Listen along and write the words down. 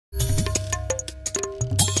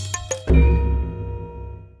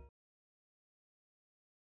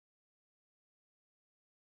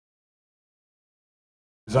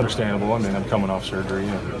It's understandable. I mean, I'm coming off surgery,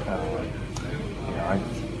 and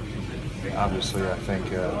obviously I think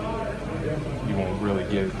you won't really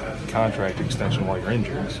get a contract extension while you're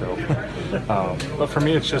injured. So, but for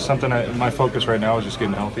me, it's just something. My focus right now is just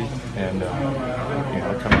getting healthy and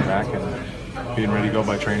coming back and being ready to go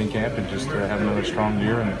by training camp and just have another strong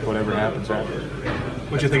year and whatever happens after.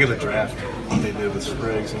 What'd you think of the draft they did with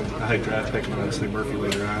Spriggs and the high draft pick and Wesley Murphy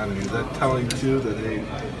later on? I mean, is that telling too that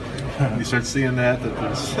you start seeing that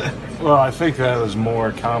there's Well, I think that was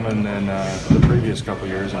more common than the previous couple of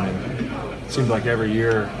years. I mean, it seemed like every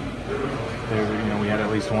year we had at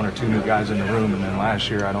least one or two new guys in the room, and then last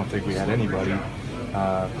year I don't think we had anybody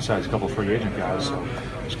besides a couple of free agent guys. So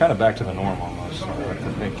it's kind of back to the norm almost. I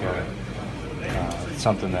think it's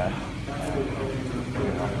something that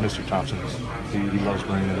Mr. Thompson, he loves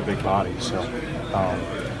bringing in a big body. So,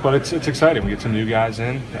 but it's exciting. We get some new guys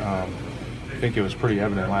in. I think it was pretty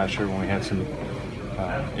evident last year when we had some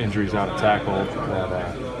injuries out of tackle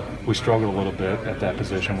that we struggled a little bit at that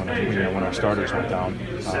position when our starters went down.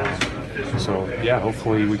 So yeah,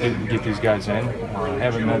 hopefully we get these guys in. I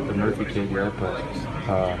haven't met the Murphy kid yet, but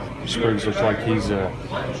Spriggs looks like he's a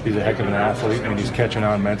heck of an athlete, and he's catching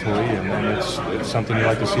on mentally, and it's something you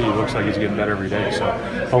like to see. He looks like he's getting better every day. So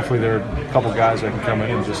hopefully there are a couple guys that can come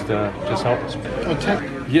in and just help us.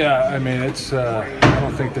 Yeah, I mean I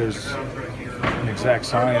don't think there's an exact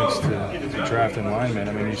science to drafting linemen.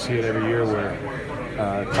 I mean, you see it every year where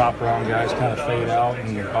top round guys kind of fade out,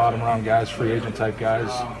 and the bottom round guys, free agent type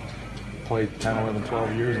guys, play 10, 11,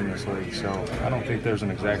 12 years in this league. So I don't think there's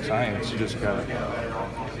an exact science. You just got to,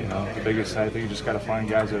 the biggest, I think you just got to find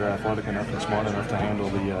guys that are athletic enough and smart enough to handle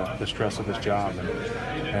the stress of this job.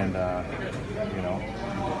 And I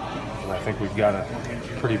think we've got a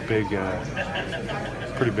pretty big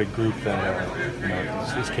group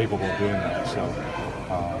that is capable of doing that. So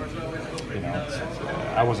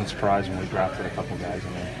I wasn't surprised when we drafted a couple guys. I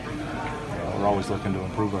mean, we're always looking to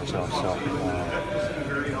improve ourselves. So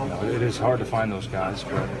it is hard to find those guys,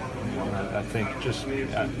 but I think just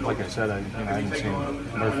like I said, I haven't seen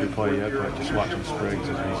Murphy play yet, but just watching Spriggs,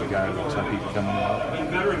 he's a guy that looks like he can come in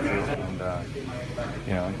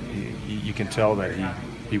and you can tell that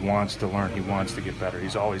he wants to learn, he wants to get better.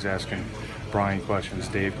 He's always asking Brian questions,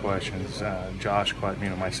 Dave questions, Josh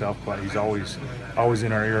questions, myself questions. He's always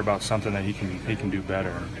in our ear about something that he can do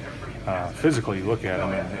better. Physically, you look at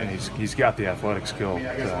him, and he's got the athletic skill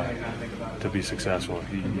to be successful.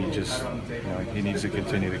 He just he needs to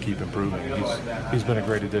continue to keep improving. He's been a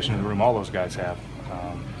great addition to the room. All those guys have.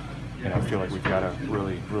 I feel like we've got a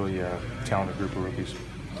really talented group of rookies.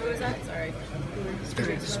 Who was that? Sorry.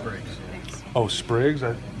 Spriggs. Oh, Spriggs?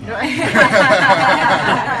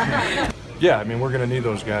 Yeah, I mean, we're going to need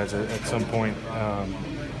those guys at some point.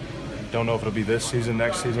 Don't know if it'll be this season,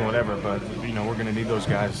 next season, whatever, but we're going to need those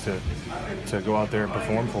guys to go out there and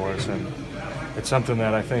perform for us. And it's something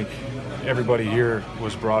that I think everybody here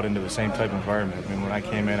was brought into the same type of environment. I mean, when I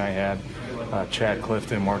came in, I had Chad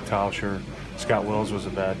Clifton, Mark Tauscher, Scott Wills was a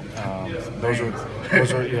vet. Those were I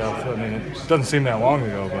mean, it doesn't seem that long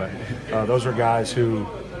ago, but those are guys who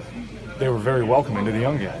they were very welcoming to the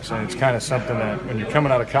young guys. And it's kind of something that when you're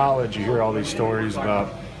coming out of college, you hear all these stories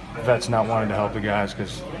about vets not wanting to help the guys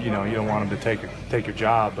because you don't want them to take your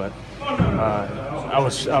job. But I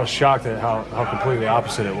was shocked at how completely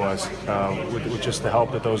opposite it was with just the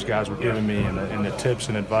help that those guys were giving me and the tips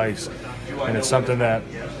and advice. And it's something that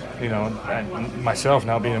myself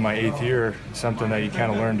now being in my 8th year, it's something that you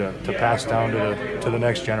kind of learn to pass down to the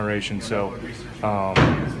next generation. So I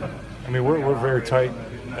mean we're very tight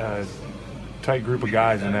group of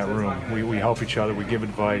guys in that room. We help each other. We give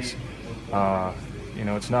advice.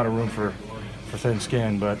 It's not a room for thin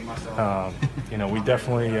skin, but we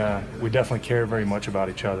definitely care very much about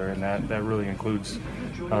each other, and that really includes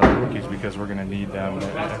the rookies because we're going to need them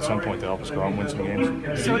at some point to help us go out and win some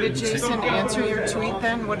games. So did Jason answer your tweet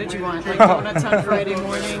then? What did you want, like donuts on Friday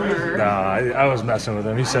morning? Or? No, I was messing with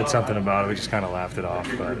him. He said something about it. We just kind of laughed it off,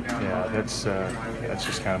 but yeah, that's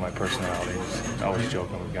just kind of my personality. Just always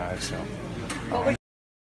joking with guys. So.